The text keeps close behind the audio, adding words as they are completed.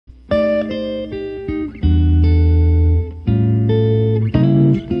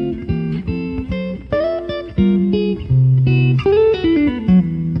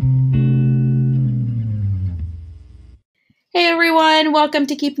welcome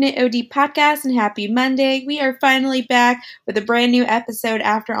to Keeping It OD podcast and happy Monday. We are finally back with a brand new episode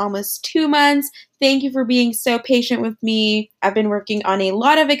after almost 2 months. Thank you for being so patient with me. I've been working on a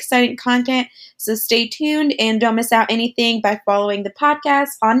lot of exciting content, so stay tuned and don't miss out anything by following the podcast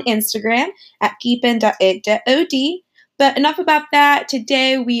on Instagram at keepin.it.od. But enough about that.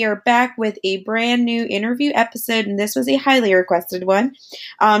 Today we are back with a brand new interview episode, and this was a highly requested one.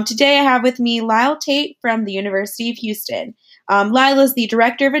 Today I have with me Lyle Tate from the University of Houston. Lyle is the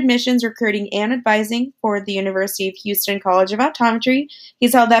Director of Admissions, Recruiting, and Advising for the University of Houston College of Optometry.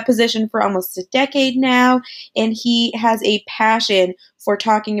 He's held that position for almost a decade now, and he has a passion for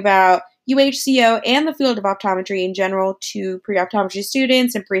talking about UHCO and the field of optometry in general to pre-optometry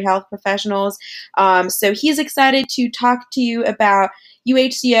students and pre-health professionals. So he's excited to talk to you about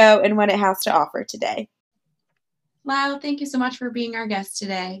UHCO and what it has to offer today. Lyle, thank you so much for being our guest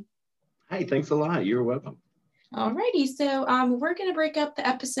today. Hey, thanks a lot. You're welcome. Alrighty, so we're going to break up the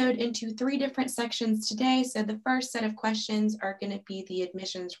episode into 3 different sections today. So the first set of questions are going to be the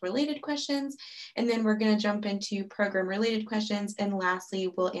admissions-related questions, and then we're going to jump into program-related questions, and lastly,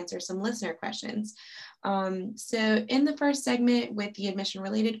 we'll answer some listener questions. So in the first segment with the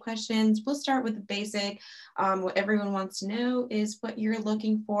admission-related questions, we'll start with the basic. What everyone wants to know is what you're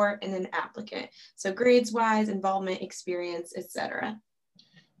looking for in an applicant. So grades-wise, involvement, experience, etc.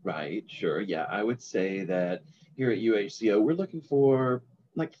 Right, sure. Yeah, I would say that here at UHCO, we're looking for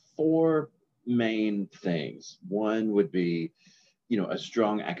like 4 main things. One would be, a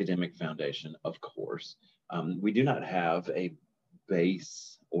strong academic foundation, of course. We do not have a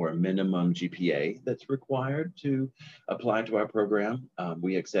base or a minimum GPA that's required to apply to our program.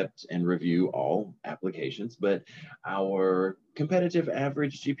 We accept and review all applications, but our competitive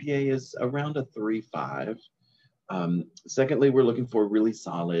average GPA is around a 3.5. Secondly, we're looking for really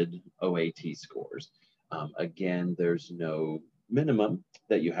solid OAT scores. Again, there's no minimum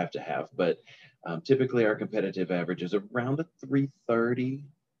that you have to have, but typically our competitive average is around a 330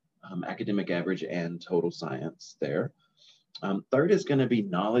 academic average and total science there. Third is going to be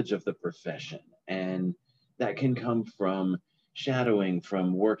knowledge of the profession, and that can come from shadowing,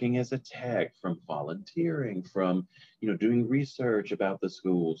 from working as a tech, from volunteering, from doing research about the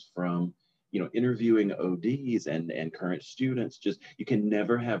schools, from interviewing ODs and current students. Just, you can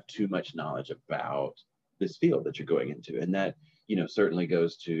never have too much knowledge about this field that you're going into. And that, certainly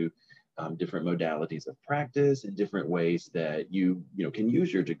goes to different modalities of practice and different ways that you can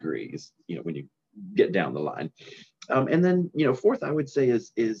use your degrees, when you get down the line. And then, fourth, I would say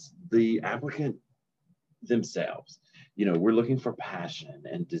is the applicant themselves. We're looking for passion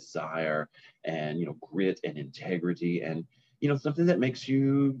and desire and, grit and integrity and, something that makes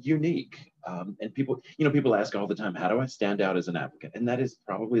you unique. And people ask all the time, how do I stand out as an applicant? And that is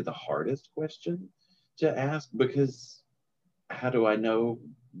probably the hardest question to ask, because how do I know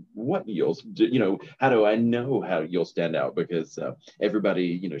what how do I know how you'll stand out? Because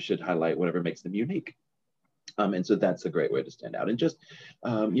everybody, should highlight whatever makes them unique. And so that's a great way to stand out. And just,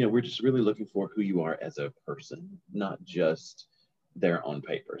 we're just really looking for who you are as a person, not just there on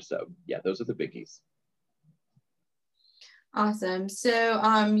paper. So yeah, those are the biggies. Awesome. So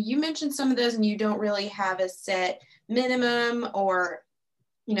you mentioned some of those and you don't really have a set minimum, or,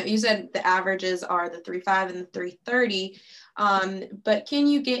 you said the averages are the 3.5 and the 3.30, but can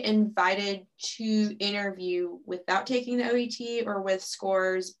you get invited to interview without taking the OET or with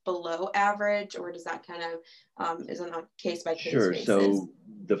scores below average, or does that kind of, is on a case by case basis? So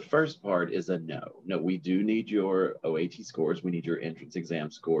the first part is a no. No, we do need your OAT scores. We need your entrance exam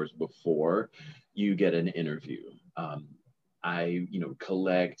scores before you get an interview. I,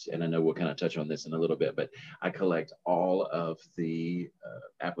 collect, and I know we'll kind of touch on this in a little bit, but I collect all of the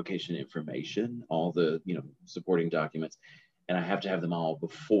application information, all the, supporting documents, and I have to have them all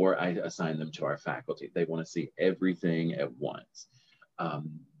before I assign them to our faculty. They want to see everything at once.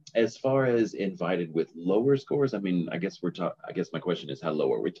 As far as invited with lower scores, I guess my question is, how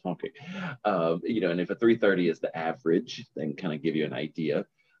low are we talking? And if a 330 is the average, then kind of give you an idea.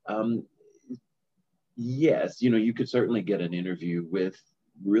 Yes, you could certainly get an interview with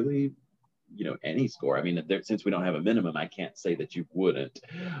really, any score. Since we don't have a minimum, I can't say that you wouldn't,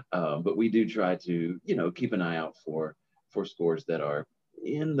 but we do try to, keep an eye out for scores that are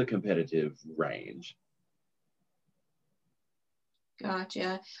in the competitive range.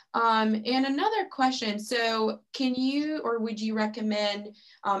 Gotcha. And another question. So can you, or would you recommend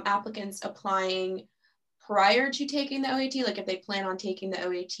applicants applying prior to taking the OAT? Like if they plan on taking the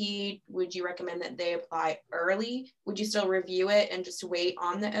OAT, would you recommend that they apply early? Would you still review it and just wait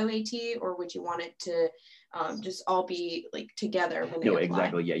on the OAT, or would you want it to just all be like together when they No, apply.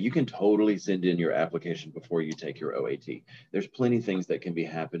 exactly. Yeah, you can totally send in your application before you take your OAT. There's plenty of things that can be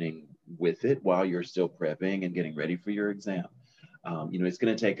happening with it while you're still prepping and getting ready for your exam. It's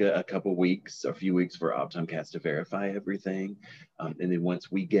going to take a couple weeks, a few weeks for OptumCAS to verify everything. And then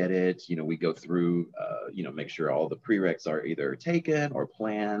once we get it, we go through, make sure all the prereqs are either taken or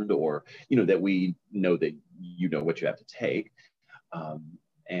planned, or, that we know that you know what you have to take.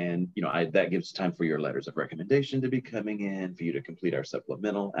 And that gives time for your letters of recommendation to be coming in, for you to complete our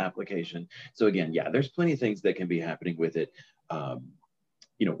supplemental application. So again, yeah, there's plenty of things that can be happening with it,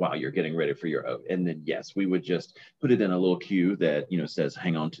 while you're getting ready for your oath. And then yes, we would just put it in a little queue that says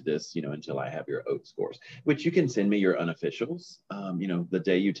hang on to this, until I have your oath scores. Which you can send me your unofficials. The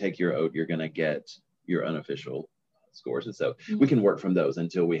day you take your oath, you're going to get your unofficial scores, and so we can work from those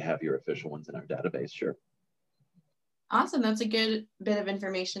until we have your official ones in our database. Sure. Awesome. That's a good bit of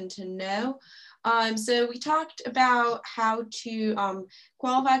information to know. So we talked about how to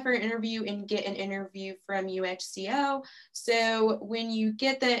qualify for an interview and get an interview from UHCO. So when you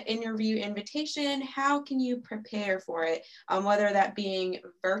get the interview invitation, how can you prepare for it? Whether that being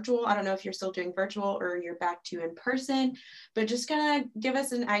virtual, I don't know if you're still doing virtual or you're back to in person, but just kind of give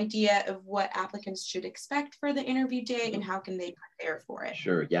us an idea of what applicants should expect for the interview day and how can they prepare for it.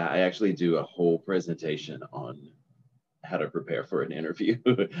 Sure. Yeah, I actually do a whole presentation on how to prepare for an interview.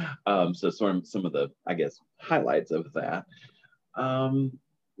 So some of the, I guess, highlights of that. Do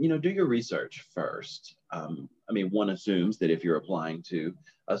your research first. One assumes that if you're applying to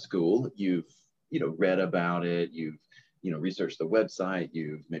a school, you've, read about it, you've, researched the website,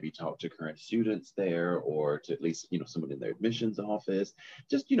 you've maybe talked to current students there, or to at least, someone in their admissions office,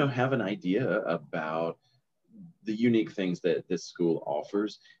 just, have an idea about the unique things that this school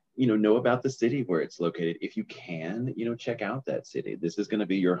offers. Know about the city where it's located. If you can, check out that city. This is going to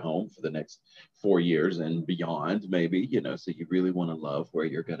be your home for the next 4 years and beyond, maybe, so you really want to love where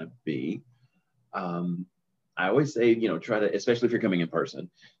you're going to be. I always say, try to, especially if you're coming in person,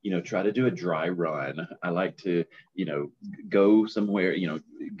 try to do a dry run. I like to, go somewhere,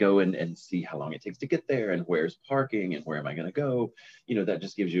 go and see how long it takes to get there and where's parking and where am I going to go. That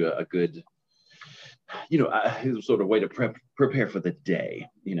just gives you a good, sort of way to prepare for the day,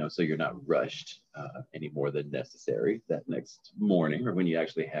 so you're not rushed any more than necessary that next morning or when you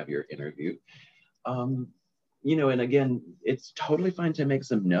actually have your interview. And again, it's totally fine to make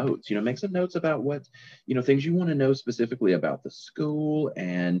some notes, make some notes about what, things you want to know specifically about the school,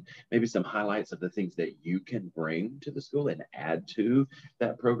 and maybe some highlights of the things that you can bring to the school and add to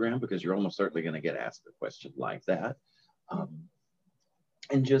that program, because you're almost certainly going to get asked a question like that.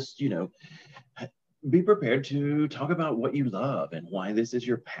 And just, be prepared to talk about what you love and why this is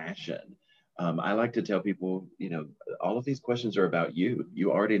your passion. I like to tell people, all of these questions are about you.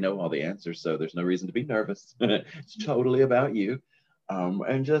 You already know all the answers, so there's no reason to be nervous. It's totally about you.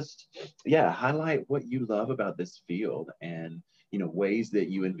 And just, highlight what you love about this field and, ways that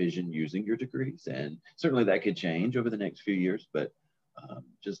you envision using your degrees. And certainly that could change over the next few years, but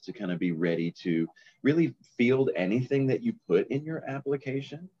just to kind of be ready to really field anything that you put in your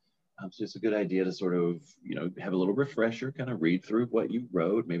application. So it's a good idea to sort of, have a little refresher, kind of read through what you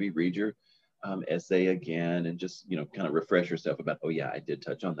wrote, maybe read your essay again, and just, kind of refresh yourself about, oh yeah, I did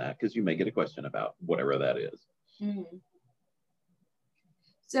touch on that, because you may get a question about whatever that is. Mm-hmm.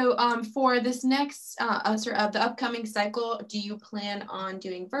 So for this next, the upcoming cycle, do you plan on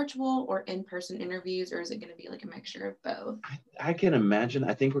doing virtual or in-person interviews, or is it going to be like a mixture of both? I can imagine.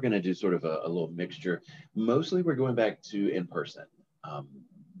 I think we're going to do sort of a little mixture. Mostly we're going back to in-person.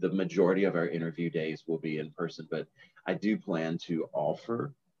 The majority of our interview days will be in person, but I do plan to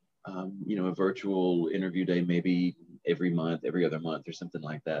offer, a virtual interview day, maybe every month, every other month or something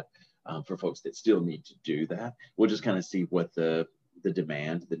like that, for folks that still need to do that. We'll just kind of see what the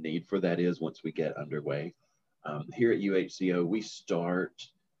demand, the need for that is once we get underway. Here at UHCO, we start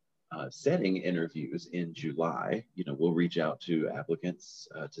setting interviews in July. We'll reach out to applicants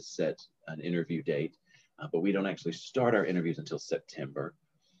to set an interview date, but we don't actually start our interviews until September.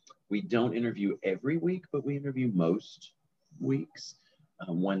 We don't interview every week, but we interview most weeks,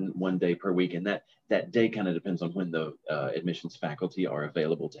 one day per week. And that day kind of depends on when the admissions faculty are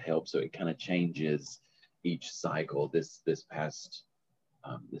available to help. So it kind of changes each cycle. This past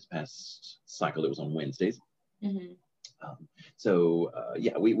cycle, it was on Wednesdays. Mm-hmm.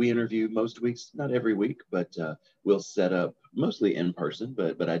 We interview most weeks, not every week, but we'll set up mostly in person,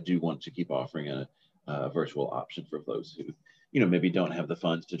 but I do want to keep offering a virtual option for those who, maybe don't have the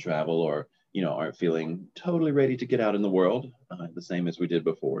funds to travel, or, aren't feeling totally ready to get out in the world, the same as we did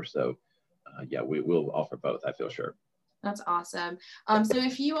before. So we will offer both, I feel sure. That's awesome. So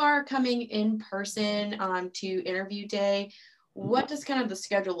if you are coming in person to interview day, what does kind of the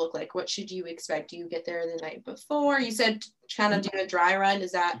schedule look like? What should you expect? Do you get there the night before? You said kind of do a dry run.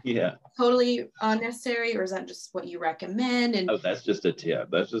 Is that Yeah. totally unnecessary, or is that just what you recommend? And Oh, that's just a tip.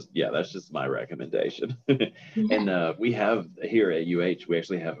 That's just my recommendation. yeah. And we have here at UH, we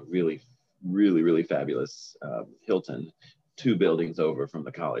actually have a really fabulous Hilton, 2 buildings over from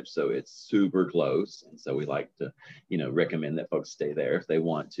the college. So it's super close. And so we like to, recommend that folks stay there if they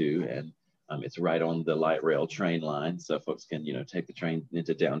want to. And it's right on the light rail train line. So folks can, take the train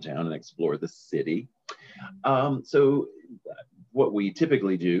into downtown and explore the city. So what we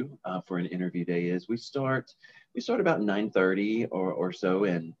typically do for an interview day is we start about 9:30 or so,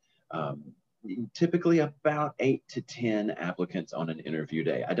 and typically about 8 to 10 applicants on an interview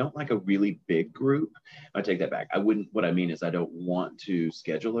day. I don't like a really big group. I take that back. I wouldn't. What I mean is I don't want to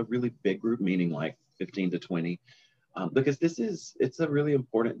schedule a really big group, meaning like 15 to 20. Because it's a really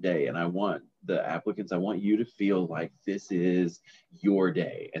important day, and I want you to feel like this is your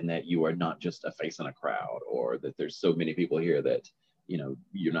day and that you are not just a face in a crowd, or that there's so many people here that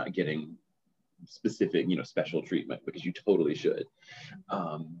you're not getting specific special treatment, because you totally should.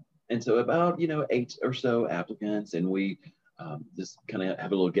 And so about 8 or so applicants, and we just kind of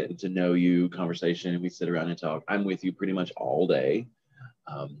have a little getting to know you conversation, and we sit around and talk. I'm with you pretty much all day.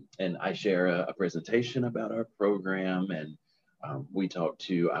 And I share a presentation about our program, and we talk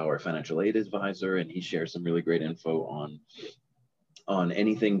to our financial aid advisor, and he shares some really great info on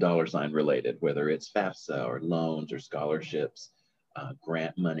anything dollar sign related, whether it's FAFSA or loans or scholarships,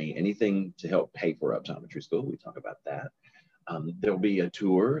 grant money, anything to help pay for optometry school. We talk about that. There'll be a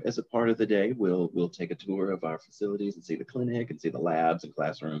tour as a part of the day. We'll take a tour of our facilities and see the clinic and see the labs and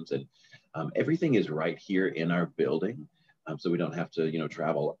classrooms, and everything is right here in our building. So we don't have to,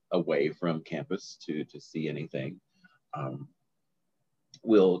 travel away from campus to see anything.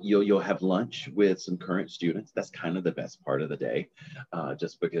 You'll have lunch with some current students. That's kind of the best part of the day,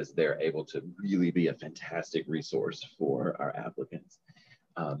 just because they're able to really be a fantastic resource for our applicants.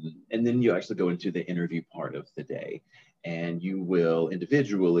 And then you actually go into the interview part of the day, and you will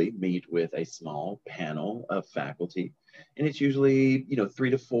individually meet with a small panel of faculty. And it's usually, 3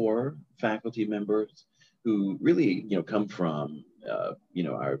 to 4 faculty members who really, come from,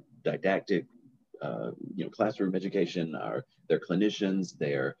 our didactic, classroom education, they're clinicians,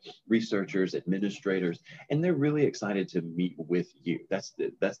 they're researchers, administrators, and they're really excited to meet with you. That's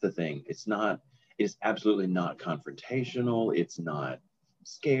the thing. It is absolutely not confrontational. It's not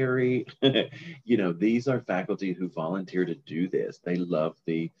scary. These are faculty who volunteer to do this. They love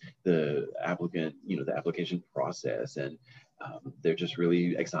the applicant, the application process, and they're just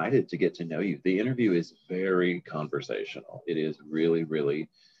really excited to get to know you. The interview is very conversational. It is really,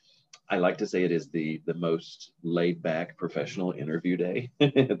 I like to say it is the most laid back professional interview day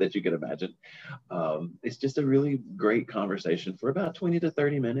that you can imagine. It's just a really great conversation for about 20 to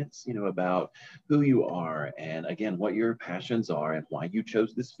 30 minutes, about who you are, and again, what your passions are and why you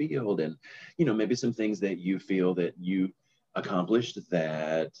chose this field, and, maybe some things that you feel that you accomplished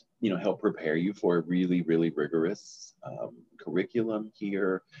that, help prepare you for a really rigorous curriculum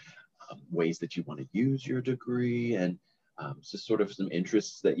here, ways that you want to use your degree, and so sort of some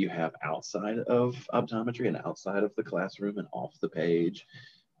interests that you have outside of optometry and outside of the classroom and off the page.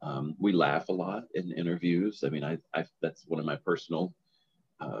 We laugh a lot in interviews. I mean, I that's one of my personal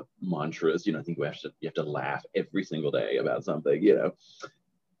mantras. I think you have to laugh every single day about something.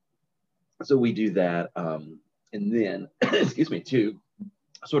 So we do that, and then, excuse me, to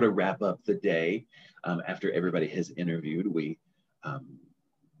sort of wrap up the day after everybody has interviewed, we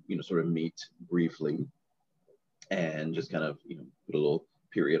sort of meet briefly and just kind of put a little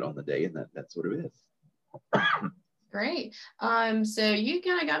period on the day, and that's what it is. Great. So you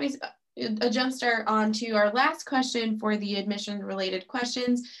kind of got me a jump start onto our last question for the admission related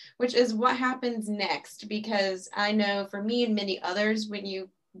questions, which is what happens next? Because I know for me and many others, when you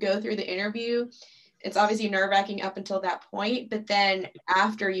go through the interview, it's obviously nerve-wracking up until that point, but then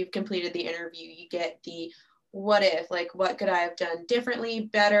after you've completed the interview, you get the what if, like, what could I have done differently,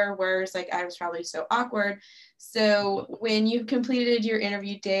 better, worse? Like, I was probably so awkward. So when you've completed your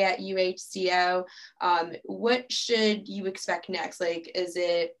interview day at UHCO, what should you expect next? Like, is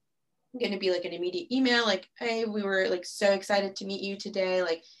it going to be like an immediate email? Like, hey, we were like so excited to meet you today.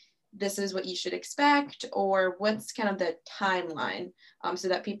 Like, this is what you should expect, or what's kind of the timeline, so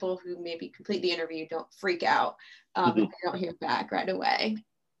that people who maybe complete the interview don't freak out if they don't hear back right away?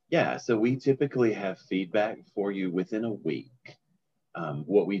 Yeah, so we typically have feedback for you within a week.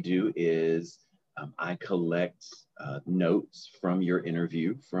 What we do is I collect notes from your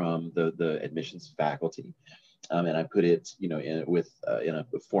interview from the admissions faculty, And I put it, in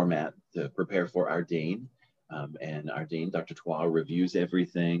a format to prepare for our dean. And our dean, Dr. Twa, reviews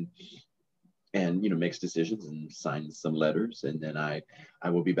everything and makes decisions and signs some letters. And then I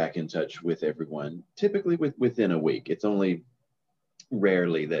will be back in touch with everyone, typically within a week. It's only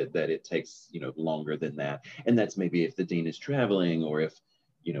rarely that it takes longer than that, and that's maybe if the dean is traveling, or if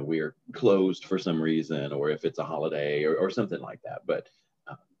we're closed for some reason, or if it's a holiday or something like that. But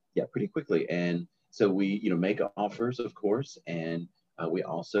yeah, pretty quickly. And so we make offers, of course, and we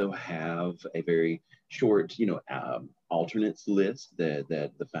also have a very short alternates list that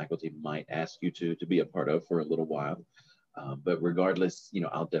the faculty might ask you to be a part of for a little while. But regardless,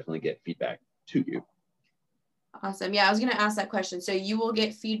 I'll definitely get feedback to you. Awesome. Yeah, I was going to ask that question. So you will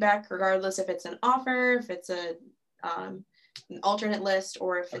get feedback regardless if it's an offer, if it's an alternate list,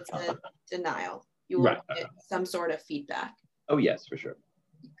 or if it's a denial. You will get some sort of feedback. Oh, yes, for sure.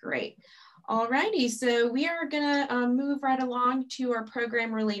 Great. All righty. So we are going to move right along to our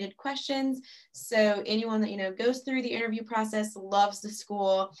program related questions. So anyone that, goes through the interview process loves the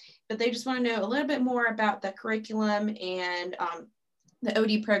school, but they just want to know a little bit more about the curriculum and the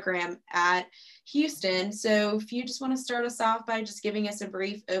OD program at Houston. So if you just want to start us off by just giving us a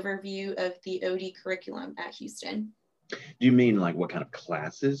brief overview of the OD curriculum at Houston. Do you mean like what kind of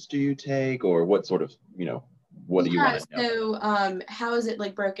classes do you take, or what sort of, what do you want to know? So how is it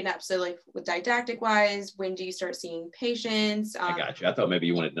like broken up? So like with didactic wise, when do you start seeing patients? I got you. I thought maybe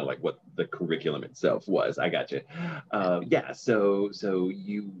you wanted to know like what the curriculum itself was. I got you. Yeah. So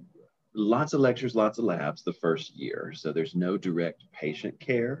you, lots of lectures, lots of labs the first year. So there's no direct patient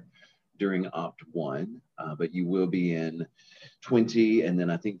care during Opt 1, but you will be in 20 and then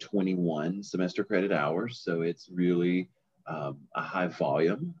I think 21 semester credit hours. So it's really a high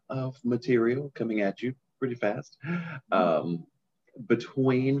volume of material coming at you pretty fast.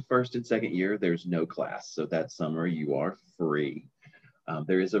 Between first and second year, there's no class. So that summer you are free.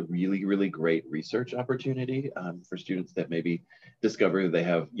 There is a really, really great research opportunity for students that maybe discover they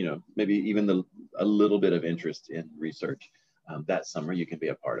have, maybe even a little bit of interest in research. That summer you can be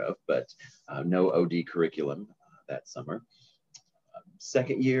a part of, but no OD curriculum that summer.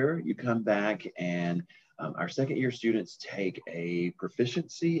 Second year, you come back and our second year students take a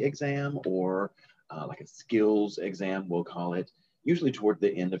proficiency exam, or like a skills exam, we'll call it, usually toward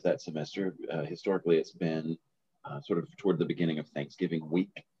the end of that semester. Historically, it's been sort of toward the beginning of Thanksgiving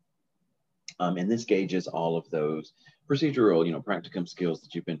week. And this gauges all of those procedural, practicum skills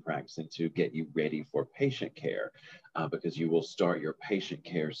that you've been practicing to get you ready for patient care, because you will start your patient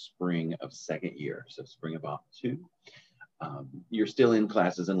care spring of second year, so spring of Opt 2. You're still in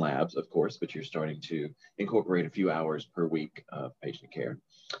classes and labs, of course, but you're starting to incorporate a few hours per week of patient care.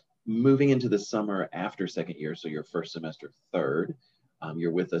 Moving into the summer after second year, so your first semester, third,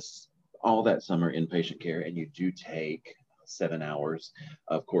 you're with us all that summer in patient care, and you do take 7 hours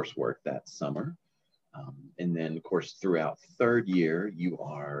of coursework that summer. And then, of course, throughout third year, you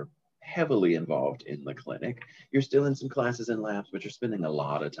are heavily involved in the clinic. You're still in some classes and labs, but you're spending a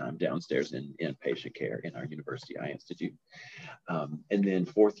lot of time downstairs in patient care in our University Eye Institute. And then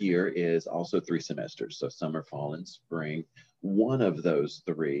fourth year is also 3 semesters, so summer, fall, and spring. One of those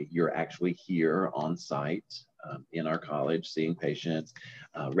 3, you're actually here on site in our college, seeing patients,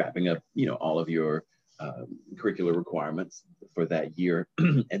 wrapping up, all of your curricular requirements for that year.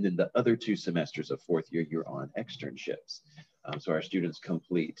 And then the other 2 semesters of fourth year, you're on externships. So our students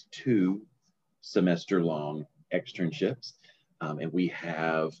complete 2 semester-long externships, and we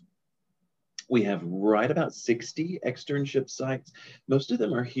have right about 60 externship sites. Most of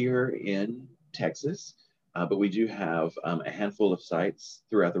them are here in Texas, but we do have a handful of sites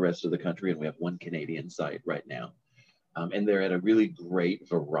throughout the rest of the country, and we have 1 Canadian site right now. And they're at a really great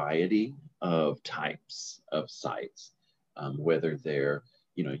variety of types of sites, whether they're,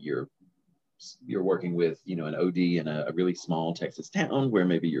 you're working with, an OD in a really small Texas town where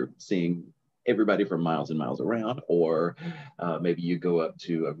maybe you're seeing everybody from miles and miles around, or maybe you go up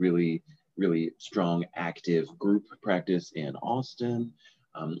to a really, really strong active group practice in Austin,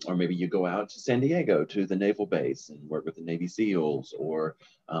 or maybe you go out to San Diego to the Naval Base and work with the Navy SEALs, or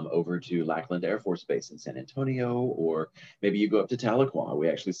over to Lackland Air Force Base in San Antonio, or maybe you go up to Tahlequah. We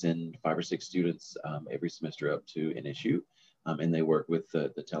actually send 5 or 6 students every semester up to NSU. And they work with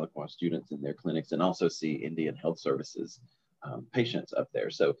the Tahlequah students in their clinics, and also see Indian Health Services patients up there.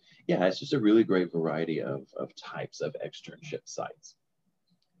 So yeah, it's just a really great variety of types of externship sites.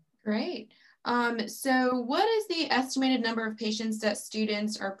 Great. So what is the estimated number of patients that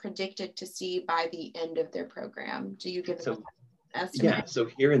students are predicted to see by the end of their program? Do you give them an estimate? Yeah, so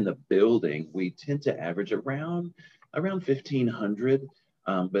here in the building, we tend to average around 1,500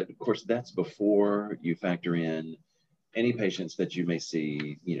 But of course, that's before you factor in any patients that you may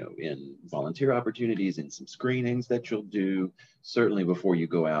see, in volunteer opportunities, in some screenings that you'll do, certainly before you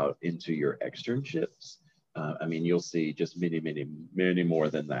go out into your externships. I mean, you'll see just many, many, many more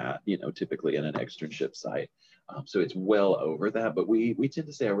than that, typically in an externship site. So it's well over that, but we tend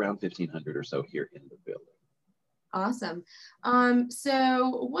to say around 1,500 or so here in the building. Awesome.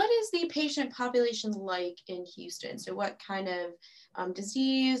 So what is the patient population like in Houston? So what kind of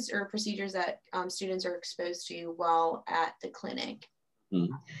disease or procedures that students are exposed to while at the clinic?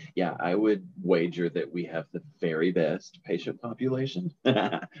 Mm-hmm. Yeah, I would wager that we have the very best patient population.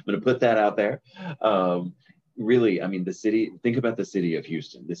 I'm going to put that out there. Really, I mean, think about the city of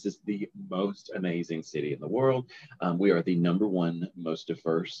Houston. This is the most amazing city in the world. We are the #1 most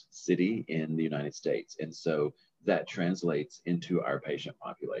diverse city in the United States. And so that translates into our patient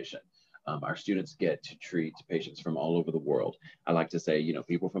population. Our students get to treat patients from all over the world. I like to say,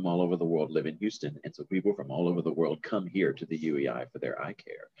 people from all over the world live in Houston. And so people from all over the world come here to the UEI for their eye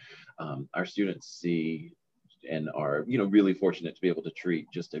care. Our students see and are, really fortunate to be able to treat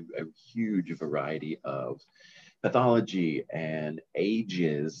just a huge variety of pathology and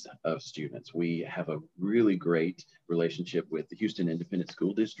ages of students. We have a really great relationship with the Houston Independent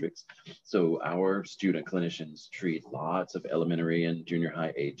School Districts. So our student clinicians treat lots of elementary and junior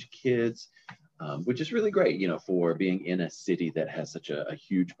high age kids, which is really great, for being in a city that has such a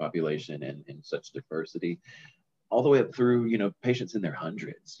huge population and such diversity, all the way up through, patients in their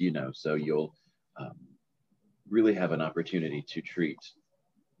hundreds, so you'll really have an opportunity to treat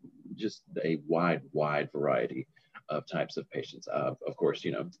just a wide variety of types of patients. Of course,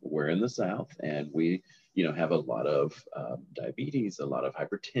 we're in the South and we, have a lot of diabetes, a lot of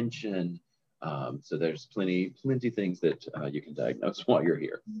hypertension. So there's plenty things that you can diagnose while you're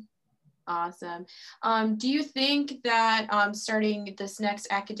here. Awesome. Do you think that starting this next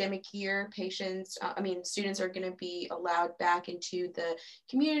academic year, students are going to be allowed back into the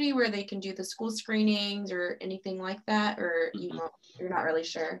community where they can do the school screenings or anything like that? Or you're not really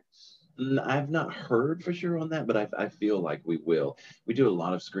sure? I've not heard for sure on that, but I feel like we will. We do a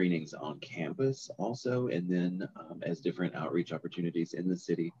lot of screenings on campus also, and then as different outreach opportunities in the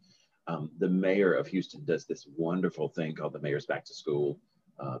city. The mayor of Houston does this wonderful thing called the Mayor's Back to School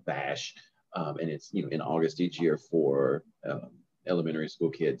Bash, and it's in August each year for elementary school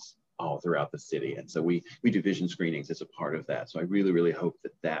kids all throughout the city. And so we do vision screenings as a part of that. So I really hope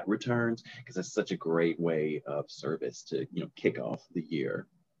that returns, because that's such a great way of service to kick off the year.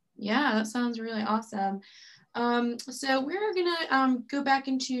 Yeah, that sounds really awesome. So we're gonna go back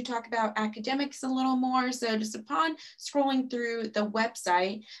into talk about academics a little more. So just upon scrolling through the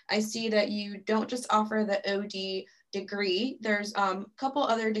website, I see that you don't just offer the OD degree. There's a couple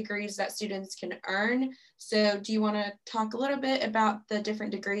other degrees that students can earn. So do you want to talk a little bit about the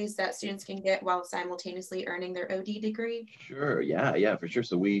different degrees that students can get while simultaneously earning their OD degree? Sure, yeah, for sure.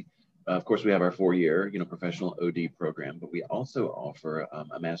 So we, of course, we have our 4-year, professional OD program, but we also offer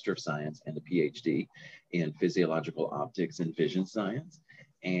a Master of Science and a PhD in physiological optics and vision science.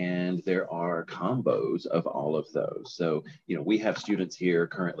 And there are combos of all of those. So, we have students here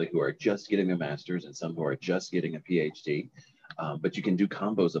currently who are just getting a master's and some who are just getting a PhD, but you can do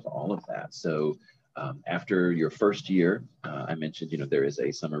combos of all of that. So after your first year, I mentioned, there is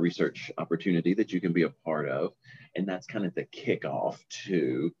a summer research opportunity that you can be a part of. And that's kind of the kickoff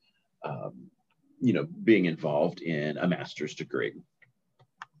to being involved in a master's degree.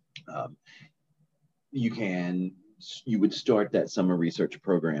 You would start that summer research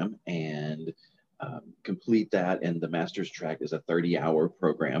program and complete that. And the master's track is a 30-hour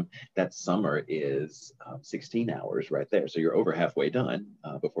program. That summer is 16 hours right there. So you're over halfway done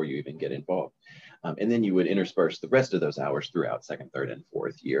before you even get involved. And then you would intersperse the rest of those hours throughout second, third, and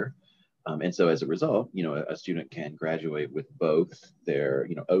fourth year. And so as a result, a student can graduate with both their,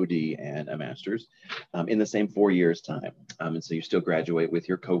 OD and a master's in the same 4 years' time. And so you still graduate with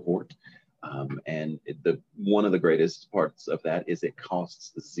your cohort. And one of the greatest parts of that is it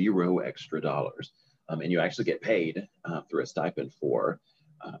costs $0 extra. And you actually get paid through a stipend for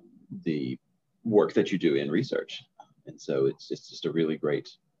the work that you do in research. And so it's just a really great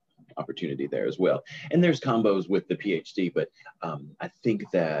opportunity there as well. And there's combos with the PhD, but I think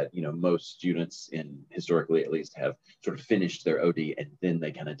that, most students historically at least have sort of finished their OD and then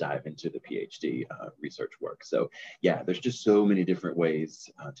they kind of dive into the PhD research work. So yeah, there's just so many different ways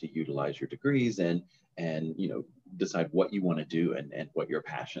to utilize your degrees and decide what you want to do and what your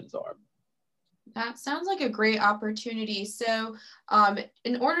passions are. That sounds like a great opportunity. So,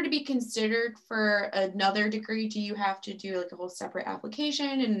 in order to be considered for another degree, do you have to do like a whole separate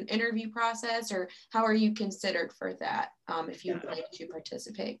application and interview process, or how are you considered for that if you would like to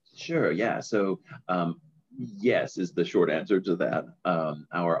participate? Sure, yeah. So, yes, is the short answer to that.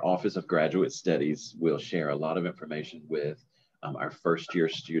 Our Office of Graduate Studies will share a lot of information with our first year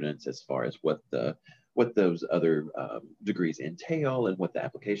students as far as what those other degrees entail and what the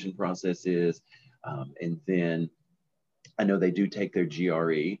application process is. And then I know they do take their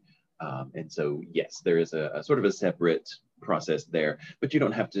GRE. And so, yes, there is a sort of a separate process there, but you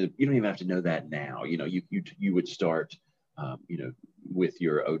don't even have to know that now. You would start, with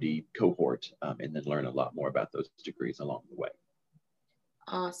your OD cohort and then learn a lot more about those degrees along the way.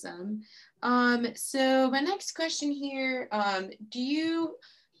 Awesome. So my next question here, do you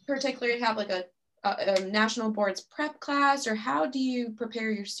particularly have like a national boards prep class, or how do you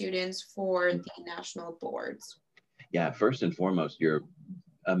prepare your students for the national boards? Yeah, first and foremost, you're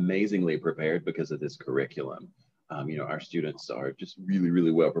amazingly prepared because of this curriculum. Our students are just really,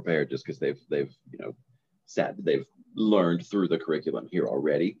 really well prepared just because they've they've learned through the curriculum here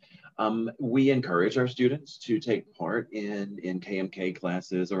already. We encourage our students to take part in KMK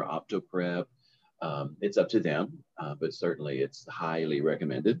classes or OptoPrep. It's up to them, but certainly it's highly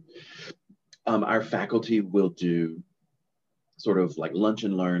recommended. Our faculty will do sort of like lunch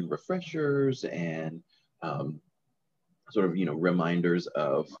and learn refreshers and sort of reminders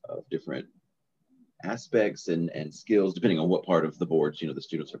of different aspects and skills depending on what part of the boards the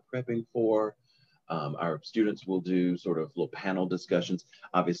students are prepping for. Our students will do sort of little panel discussions.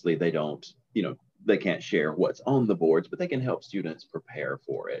 Obviously, they can't share what's on the boards, but they can help students prepare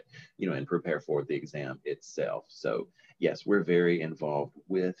for it, and prepare for the exam itself. So yes, we're very involved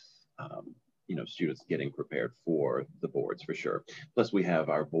with students getting prepared for the boards for sure. Plus, we have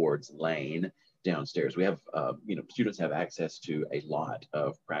our boards lane downstairs. We have, students have access to a lot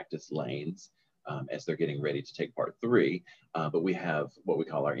of practice lanes as they're getting ready to take part 3. But we have what we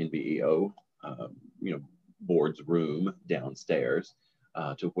call our NBEO, boards room downstairs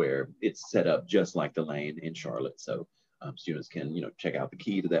to where it's set up just like the lane in Charlotte. So students can, check out the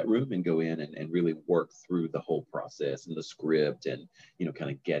key to that room and go in and really work through the whole process and the script and,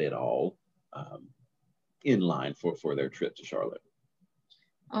 kind of get it all in line for their trip to Charlotte.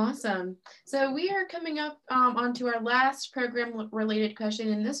 Awesome. So we are coming up onto our last program related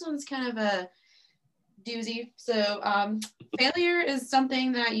question, and this one's kind of a doozy. So failure is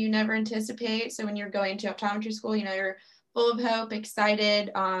something that you never anticipate. So when you're going to optometry school, you're full of hope,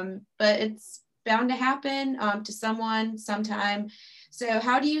 excited, but it's bound to happen to someone sometime. So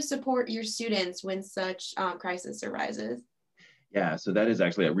how do you support your students when such crisis arises? Yeah, so that is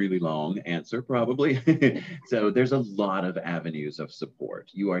actually a really long answer, probably. So there's a lot of avenues of support.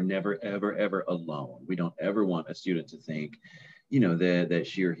 You are never, ever, ever alone. We don't ever want a student to think, that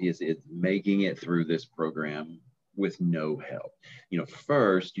she or he is making it through this program with no help.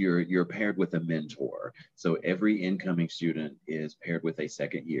 First, you're paired with a mentor. So every incoming student is paired with a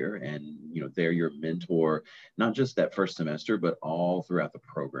second year, and they're your mentor, not just that first semester, but all throughout the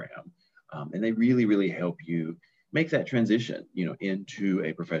program. And they really, really help you make that transition, into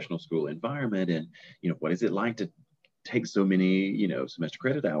a professional school environment. And, what is it like to take so many, semester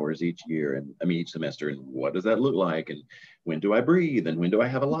credit hours each year each semester, and what does that look like? And when do I breathe? And when do I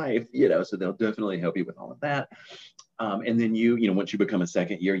have a life? So they'll definitely help you with all of that. And then once you become a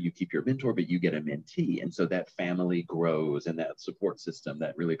second year, you keep your mentor, but you get a mentee. And so that family grows and that support system,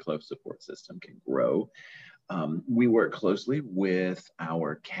 that really close support system can grow. We work closely with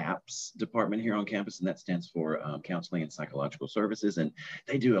our CAPS department here on campus, and that stands for Counseling and Psychological Services. And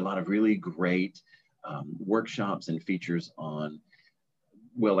they do a lot of really great workshops and features on,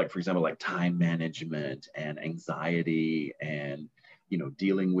 for example, like time management and anxiety and,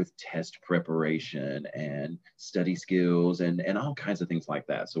 dealing with test preparation and study skills and all kinds of things like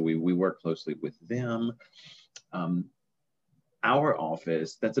that. So we work closely with them. Our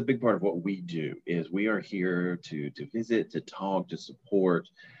office, that's a big part of what we do, is we are here to visit, to talk, to support.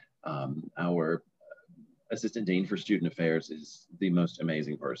 Our assistant dean for student affairs is the most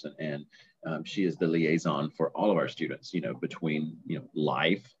amazing person, and she is the liaison for all of our students, between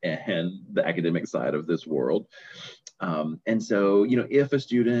life and the academic side of this world. And so if a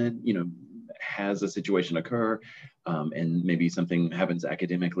student has a situation occur and maybe something happens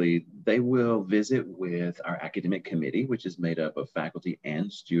academically, they will visit with our academic committee, which is made up of faculty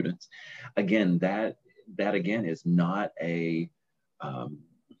and students. Again, that again is not a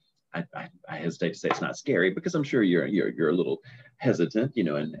I hesitate to say it's not scary because I'm sure you're a little hesitant,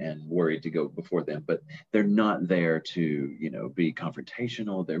 and worried to go before them, but they're not there to, be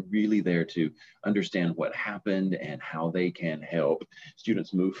confrontational. They're really there to understand what happened and how they can help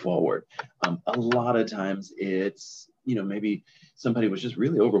students move forward. A lot of times it's, maybe somebody was just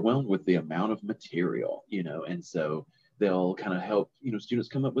really overwhelmed with the amount of material, and so they'll kind of help, students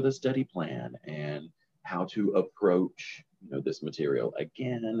come up with a study plan and how to approach this material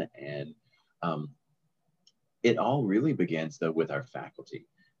again. And it all really begins though with our faculty.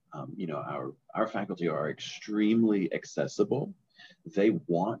 Our faculty are extremely accessible. They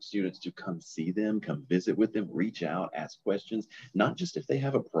want students to come see them, come visit with them, reach out, ask questions, not just if they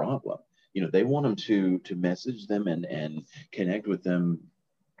have a problem. They want them to message them and connect with them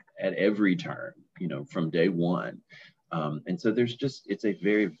at every turn, from day one. And so it's a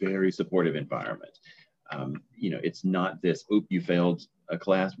very, very supportive environment. It's not this, oop, you failed a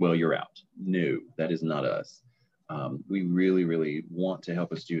class, well, you're out. No, that is not us. We really, really want to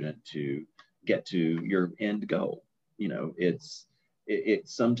help a student to get to your end goal. It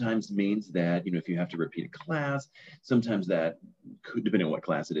sometimes means that, if you have to repeat a class, sometimes that could, depending on what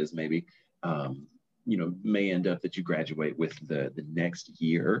class it is, maybe, may end up that you graduate with the next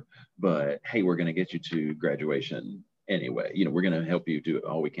year, but hey, we're going to get you to graduation anyway. We're going to help you do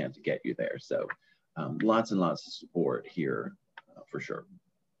all we can to get you there. So lots and lots of support here for sure.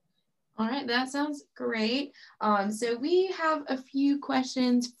 All right, that sounds great. So we have a few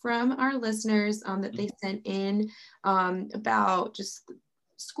questions from our listeners that they sent in about just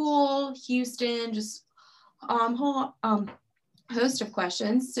school, Houston, just whole host of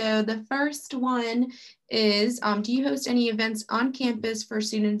questions. So the first one is, do you host any events on campus for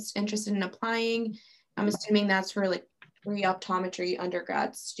students interested in applying? I'm assuming that's for like pre-optometry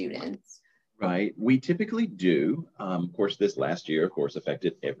undergrad students. Right. We typically do. Of course, this last year, of course,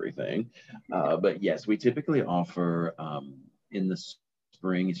 affected everything. But yes, we typically offer in the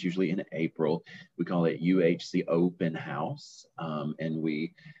spring, it's usually in April. We call it UHC Open House. And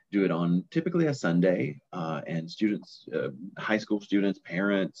we do it on typically a Sunday. And students, high school students,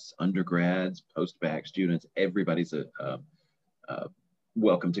 parents, undergrads, post-bac students, everybody's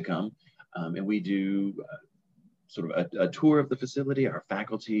welcome to come. And we do sort of a tour of the facility. Our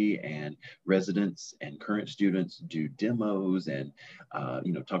faculty and residents and current students do demos and,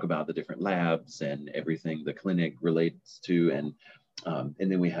 talk about the different labs and everything the clinic relates to. And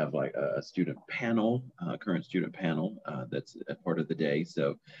then we have like a student panel, current student panel that's a part of the day.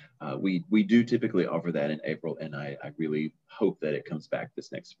 So we do typically offer that in April, and I really hope that it comes back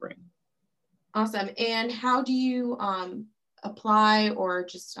this next spring. Awesome. And how do you apply or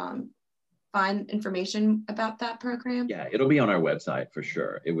just find information about that program? Yeah, it'll be on our website for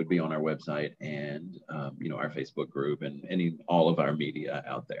sure. It would be on our website and our Facebook group and all of our media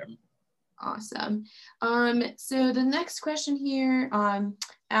out there. Awesome. So the next question here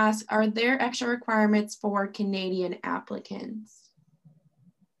asks, are there extra requirements for Canadian applicants?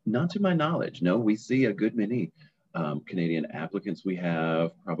 Not to my knowledge. No, we see a good many Canadian applicants. We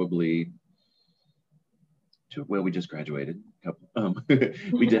have probably we just graduated.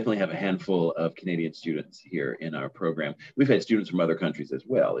 We definitely have a handful of Canadian students here in our program. We've had students from other countries as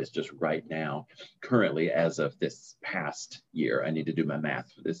well. It's just right now, currently, as of this past year, I need to do my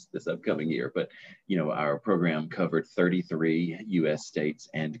math for this upcoming year, but our program covered 33 US states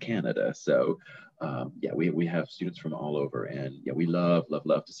and Canada. So yeah, we have students from all over, and yeah, we love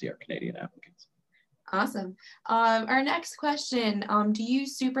to see our Canadian applicants. Awesome. Our next question, do you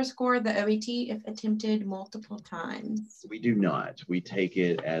super score the OET if attempted multiple times? We do not. We take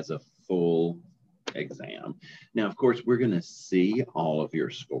it as a full exam. Now, of course, we're going to see all of your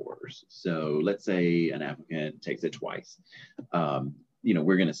scores. So let's say an applicant takes it twice.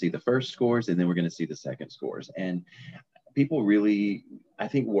 We're going to see the first scores, and then we're going to see the second scores. And people really, I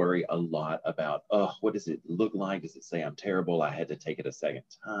think, worry a lot about, what does it look like? Does it say I'm terrible? I had to take it a second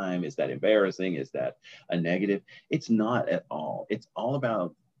time. Is that embarrassing? Is that a negative? It's not at all. It's all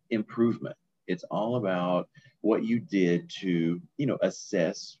about improvement. It's all about what you did to,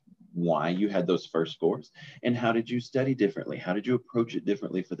 assess why you had those first scores and how did you study differently? How did you approach it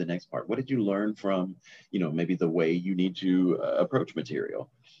differently for the next part? What did you learn from, maybe the way you need to approach material?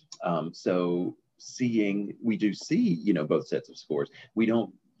 We do see, both sets of scores. We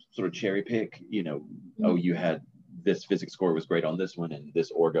don't sort of cherry pick, oh, you had this physics score was great on this one and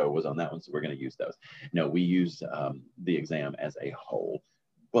this orgo was on that one, so we're going to use those. No, we use the exam as a whole.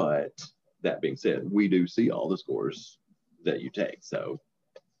 But that being said, we do see all the scores that you take. So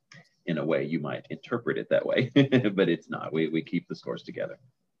in a way, you might interpret it that way, but it's not. We keep the scores together.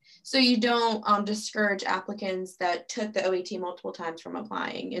 So you don't discourage applicants that took the OAT multiple times from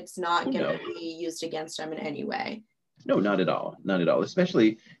applying. It's not going to be used against them in any way. No, not at all. Not at all.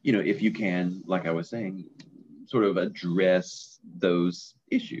 Especially, if you can, like I was saying, sort of address those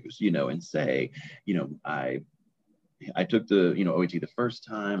issues, and say, I took the, OAT the first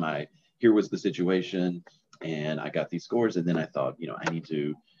time. Here was the situation, and I got these scores, and then I thought, I need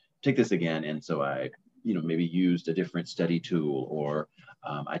to take this again, and so I, maybe used a different study tool, or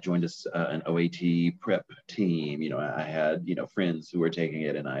I joined an OAT prep team. I had, friends who were taking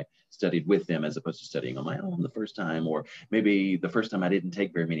it, and I studied with them as opposed to studying on my own the first time. Or maybe the first time I didn't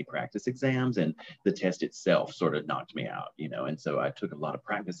take very many practice exams, and the test itself sort of knocked me out, and so I took a lot of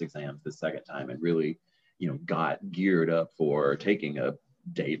practice exams the second time and really, got geared up for taking a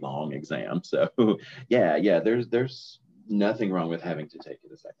day-long exam. So yeah, there's nothing wrong with having to take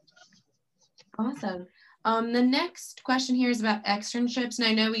it a second time. Awesome. The next question here is about externships, and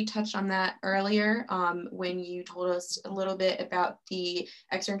I know we touched on that earlier when you told us a little bit about the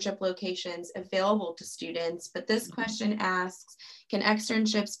externship locations available to students, but this question asks, can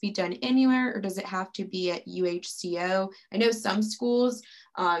externships be done anywhere, or does it have to be at UHCO? I know some schools,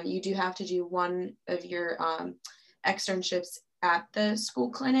 you do have to do one of your externships at the school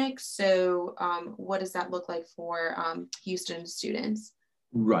clinics, so what does that look like for Houston students?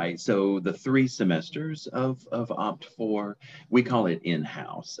 Right. So the 3 semesters of Opt4, we call it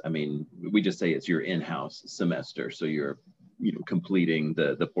in-house. I mean, we just say it's your in-house semester. So you're, completing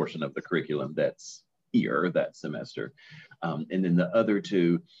the portion of the curriculum that's here that semester. And then the other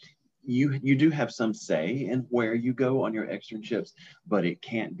 2, you do have some say in where you go on your externships, but it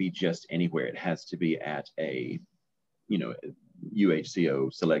can't be just anywhere. It has to be at a,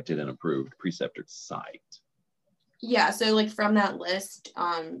 UHCO selected and approved preceptor site. Yeah, so like from that list,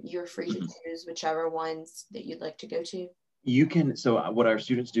 you're free to choose whichever ones that you'd like to go to. You can, so what our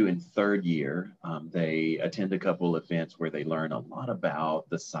students do in 3rd year, they attend a couple events where they learn a lot about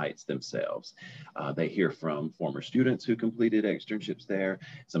the sites themselves. They hear from former students who completed externships there.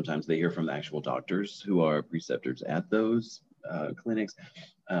 Sometimes they hear from the actual doctors who are preceptors at those clinics.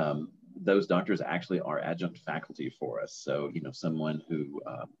 Those doctors actually are adjunct faculty for us. So, someone who,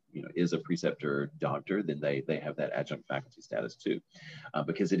 is a preceptor doctor, then they have that adjunct faculty status too,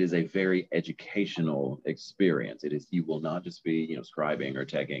 because it is a very educational experience. You will not just be, scribing or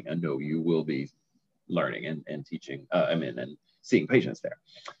tagging, and no, you will be learning and teaching, and seeing patients there.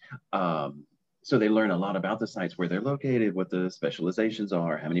 So they learn a lot about the sites, where they're located, what the specializations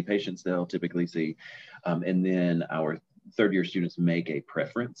are, how many patients they'll typically see. And then our 3rd year students make a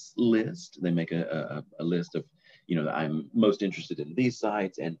preference list. They make a list of, I'm most interested in these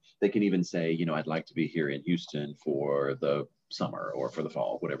sites, and they can even say, I'd like to be here in Houston for the summer or for the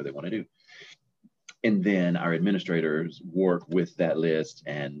fall, whatever they want to do. And then our administrators work with that list,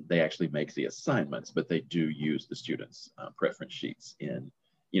 and they actually make the assignments, but they do use the students' preference sheets in,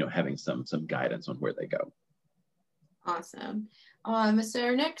 having some guidance on where they go. Awesome. So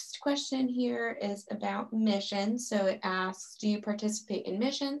our next question here is about missions. So it asks, do you participate in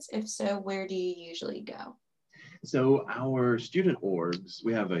missions? If so, where do you usually go? So our student orgs,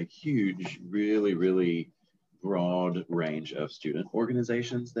 we have a huge, really, really broad range of student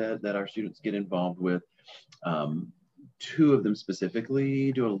organizations that our students get involved with. 2 of them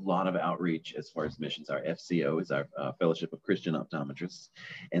specifically do a lot of outreach as far as missions. Our FCO is our Fellowship of Christian Optometrists,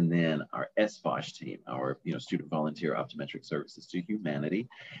 and then our SVOSH team, our Student Volunteer Optometric Services to Humanity.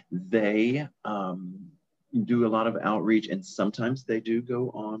 They do a lot of outreach, and sometimes they do go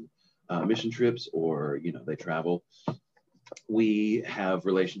on mission trips, or they travel. We have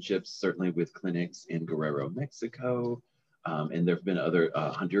relationships certainly with clinics in Guerrero, Mexico. And there have been other,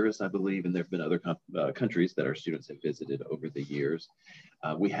 Honduras, I believe, and there have been other countries that our students have visited over the years.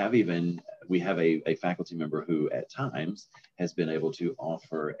 We have a faculty member who at times has been able to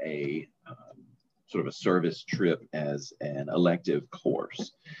offer a sort of a service trip as an elective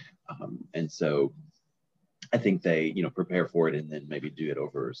course. And so I think they, prepare for it and then maybe do it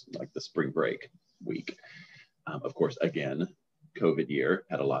over like the spring break week. Of course, again, COVID year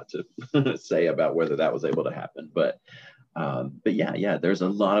had a lot to say about whether that was able to happen, but yeah, there's a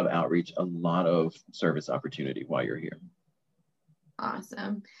lot of outreach, a lot of service opportunity while you're here.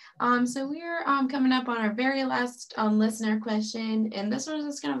 Awesome. So we're coming up on our very last listener question, and this one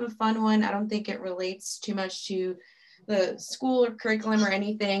is kind of a fun one. I don't think it relates too much to the school or curriculum or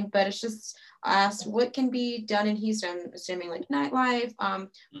anything, but it's just asked, what can be done in Houston, assuming like nightlife,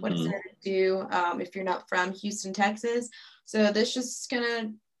 what is there to do if you're not from Houston, Texas? So this just kind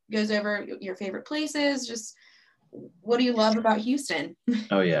of goes over your favorite places, just what do you love about Houston?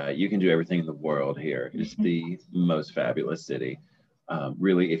 Oh yeah, you can do everything in the world here. It's the most fabulous city.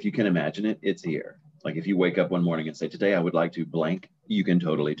 Really, if you can imagine it, it's here. Like if you wake up one morning and say, today I would like to blank, you can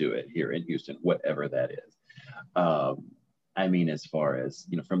totally do it here in Houston, whatever that is. Um, I mean, as far as,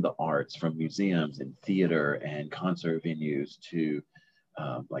 from the arts, from museums and theater and concert venues to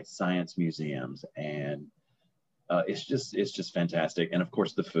like science museums, and it's just fantastic. And of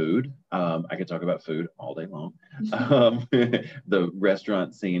course, the food. I could talk about food all day long. The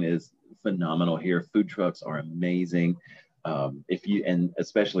restaurant scene is phenomenal here. Food trucks are amazing. If you and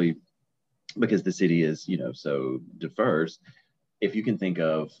especially because the city is so diverse, if you can think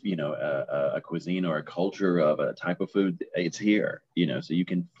of a cuisine or a culture of a type of food, it's here, so you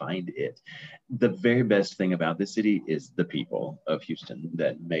can find it. The very best thing about this city is the people of Houston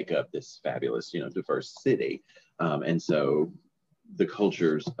that make up this fabulous diverse city. And so the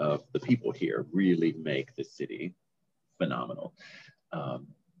cultures of the people here really make the city phenomenal.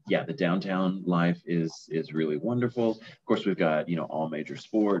 Yeah, the downtown life is really wonderful. Of course, we've got all major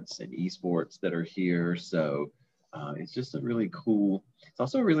sports and esports that are here, so it's just a really cool. It's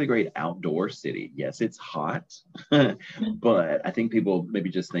also a really great outdoor city. Yes, it's hot, but I think people maybe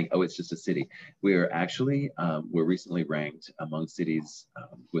just think, oh, it's just a city. We're recently ranked among cities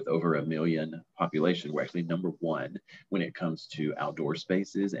with over 1 million population. We're actually number one when it comes to outdoor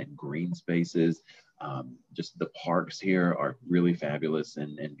spaces and green spaces. Just the parks here are really fabulous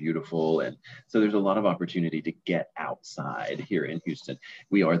and beautiful. And so there's a lot of opportunity to get outside here in Houston.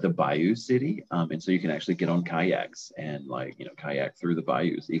 We are the Bayou City. And so you can actually get on kayaks and kayak through the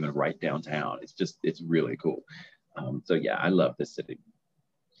bayous, even right downtown. It's really cool. So yeah, I love this city.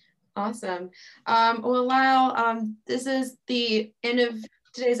 Awesome. Well, Lyle, this is the end of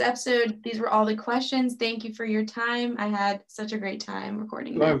today's episode. These were all the questions. Thank you for your time. I had such a great time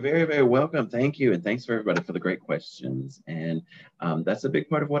recording. You are very, very welcome. Thank you. And thanks for everybody for the great questions. And that's a big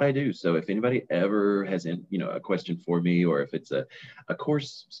part of what I do. So if anybody ever has a question for me, or if it's a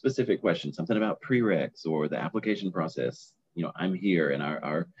course specific question, something about prereqs or the application process, I'm here, and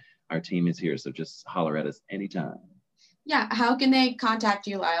our team is here. So just holler at us anytime. Yeah. How can they contact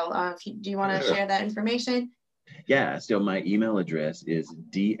you, Lyle? Do you want to share that information? Yeah, so my email address is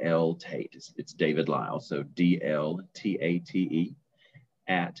dltate. It's David Lyle, so DLTATE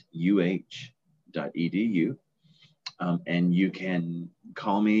at UH.edu. And you can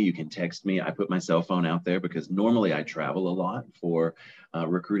call me, you can text me. I put my cell phone out there because normally I travel a lot for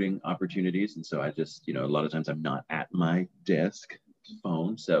recruiting opportunities. And so I just, a lot of times I'm not at my desk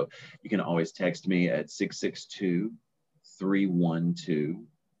phone. So you can always text me at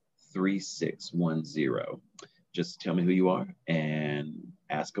 662-312-3610. Just tell me who you are and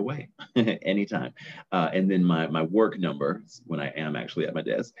ask away anytime. And then my work number, when I am actually at my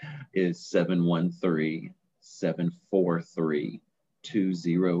desk, is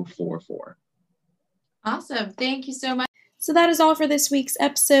 713-743-2044. Awesome. Thank you so much. So that is all for this week's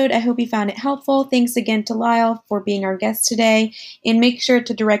episode. I hope you found it helpful. Thanks again to Lyle for being our guest today. And make sure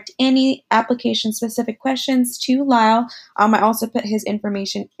to direct any application-specific questions to Lyle. I also put his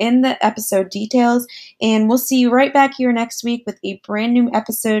information in the episode details. And we'll see you right back here next week with a brand new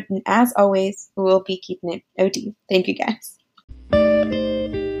episode. And as always, we'll be keeping it OD. Thank you, guys.